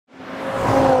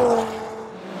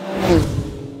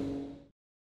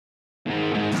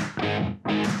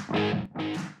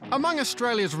Among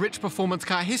Australia's rich performance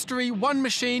car history, one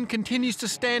machine continues to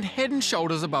stand head and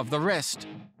shoulders above the rest.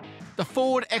 The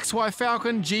Ford XY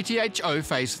Falcon GT-HO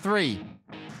Phase III.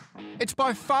 It's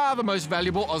by far the most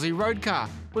valuable Aussie road car,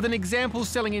 with an example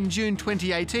selling in June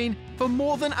 2018 for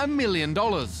more than $1 million.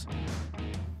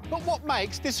 But what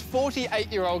makes this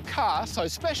 48-year-old car so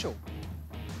special?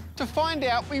 To find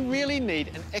out, we really need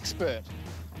an expert.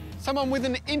 Someone with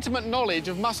an intimate knowledge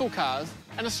of muscle cars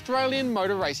and Australian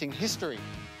motor racing history.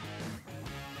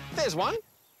 There's one.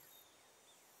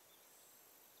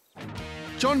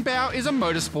 John Bowe is a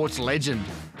motorsports legend.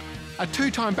 A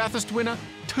two-time Bathurst winner,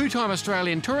 two-time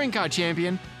Australian touring car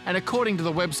champion, and according to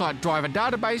the website Driver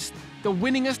Database, the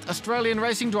winningest Australian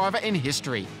racing driver in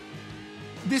history.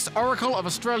 This oracle of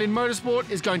Australian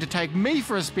motorsport is going to take me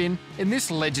for a spin in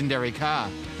this legendary car.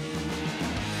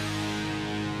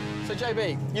 So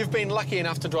JB, you've been lucky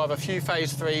enough to drive a few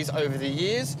Phase 3s over the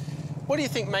years. What do you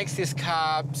think makes this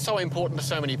car so important to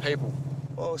so many people?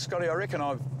 Well, Scotty, I reckon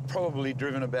I've probably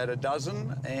driven about a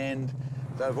dozen, and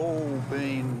they've all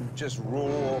been just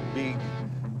raw, big,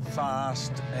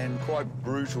 fast and quite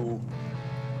brutal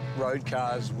road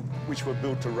cars which were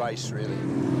built to race, really.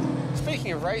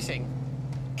 Speaking of racing,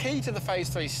 key to the Phase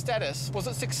 3 status was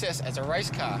its success as a race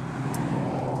car.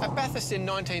 At Bathurst in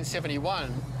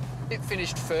 1971, it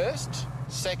finished first,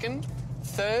 second,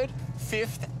 third,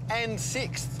 fifth and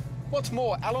sixth. What's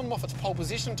more, Alan Moffat's pole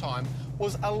position time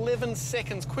was 11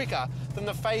 seconds quicker than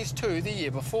the Phase 2 the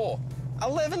year before.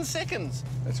 11 seconds!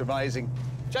 That's amazing.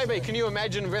 JB, can you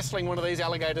imagine wrestling one of these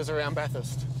alligators around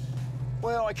Bathurst?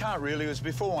 Well, I can't really. It was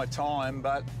before my time,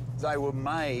 but they were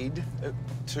made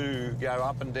to go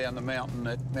up and down the mountain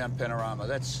at Mount Panorama.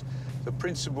 That's the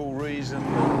principal reason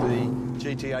that the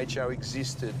GT-HO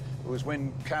existed. It was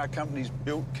when car companies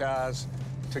built cars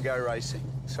to go racing.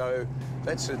 So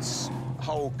that's its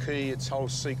whole key, its whole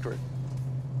secret.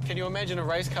 Can you imagine a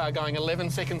race car going 11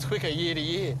 seconds quicker year to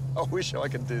year? I wish I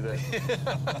could do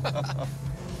that.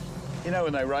 You know,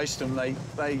 when they raced them,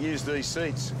 they used these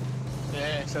seats.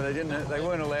 Yeah. So they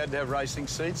weren't allowed to have racing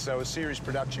seats. They were series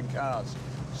production cars.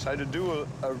 So to do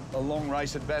a long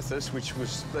race at Bathurst, which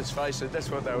was, let's face it, that's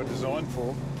what they were designed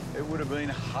for, it would have been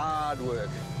hard work.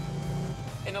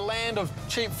 In a land of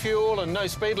cheap fuel and no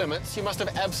speed limits, you must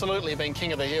have absolutely been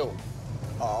king of the hill.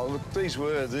 Oh, look, these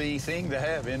were the thing to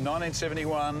have. In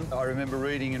 1971, I remember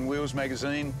reading in Wheels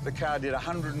magazine, the car did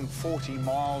 140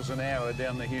 miles an hour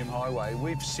down the Hume Highway.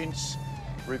 We've since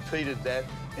repeated that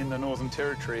in the Northern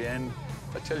Territory, and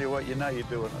I tell you what, you know you're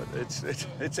doing it.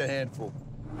 It's a handful.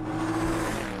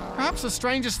 Perhaps the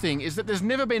strangest thing is that there's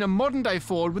never been a modern-day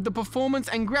Ford with the performance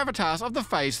and gravitas of the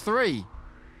Phase 3.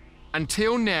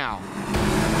 Until now.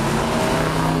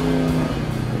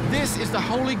 This is the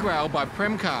Holy Grail by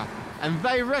Premcar, and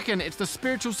they reckon it's the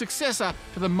spiritual successor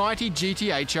to the mighty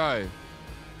GT-HO.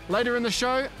 Later in the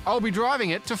show, I'll be driving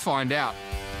it to find out.